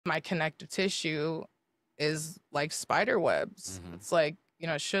My connective tissue is like spider webs. It's like, you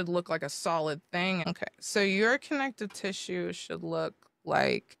know, it should look like a solid thing. Okay, so your connective tissue should look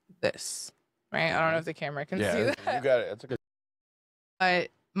like this, right? I don't know if the camera can see that. You got it. That's a good. But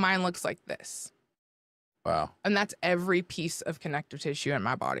mine looks like this. Wow. And that's every piece of connective tissue in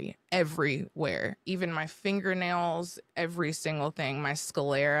my body, everywhere. Even my fingernails, every single thing, my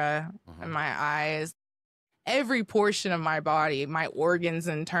sclera, and my eyes, every portion of my body, my organs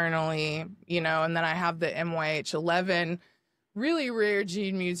internally, you know, and then I have the MYH11, really rare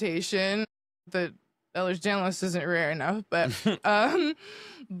gene mutation. The Ehlers-Danlos isn't rare enough, but I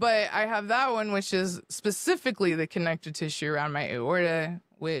have that one, which is specifically the connective tissue around my aorta,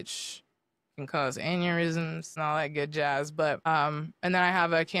 which can cause aneurysms and all that good jazz. But and then I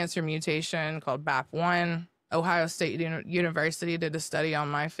have a cancer mutation called BAP1. Ohio State University did a study on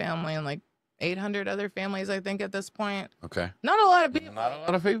my family and like 800 other families, I think, at this point. Okay. Not a lot of people. Not a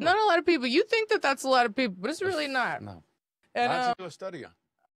lot of people. Not a lot of people. You think that that's a lot of people, but it's really not. No. And, not to do a study on.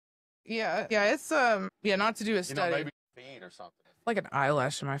 Yeah, it's not to do a study. You know, maybe feet or something. Like an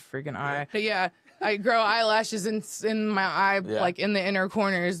eyelash in my freaking eye. But yeah, I grow eyelashes in my eye, like in the inner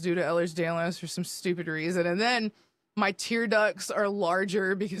corners due to Ehlers-Danlos for some stupid reason. And then my tear ducts are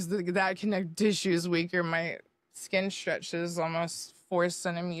larger because that connective tissue is weaker. My skin stretches almost 4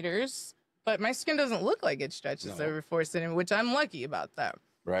 centimeters, but my skin doesn't look like it stretches over 4 centimeters, which I'm lucky about that.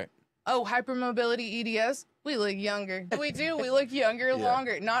 Right. Oh, hypermobility EDS, we look younger. We do, we look younger,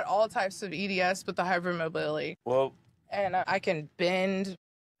 longer. Not all types of EDS, but the hypermobility. Well, and I can bend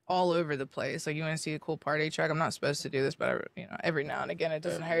all over the place. Like, you want to see a cool party track? I'm not supposed to do this, but you know, every now and again, it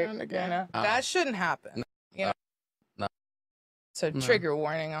doesn't hurt. You know? That shouldn't happen. You know? No. So trigger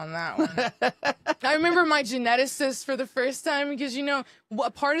warning on that one. I remember my geneticist for the first time because, you know,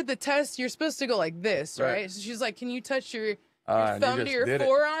 what part of the test you're supposed to go like this, right? So she's like, "Can you touch your thumb to your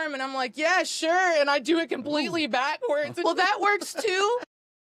forearm?" And I'm like, "Yeah, sure." And I do it completely backwards. Well, that works too.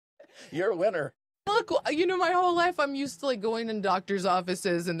 You're a winner. Look, you know, my whole life I'm used to like going in doctor's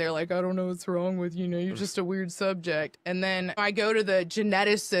offices and they're like, "I don't know what's wrong with you, you're just a weird subject." And then I go to the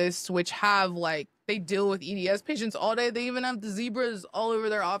geneticists, which have like, they deal with EDS patients all day. They even have the zebras all over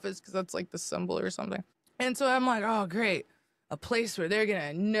their office because that's like the symbol or something. And so I'm like, oh, great. A place where they're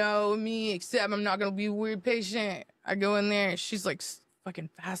going to know me, except I'm not going to be a weird patient. I go in there. She's like fucking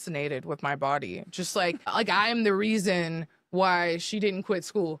fascinated with my body. Just like I'm the reason why she didn't quit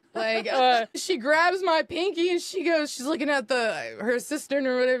school. Like, she grabs my pinky and she goes, she's looking at her assistant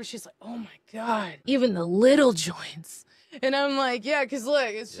or whatever. She's like, "Oh my God, even the little joints." And I'm like, yeah, because look,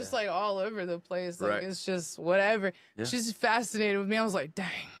 it's just like all over the place. Like, it's just whatever. Yeah. She's fascinated with me. I was like, dang,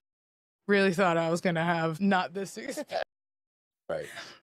 really thought I was going to have not this experience. Right.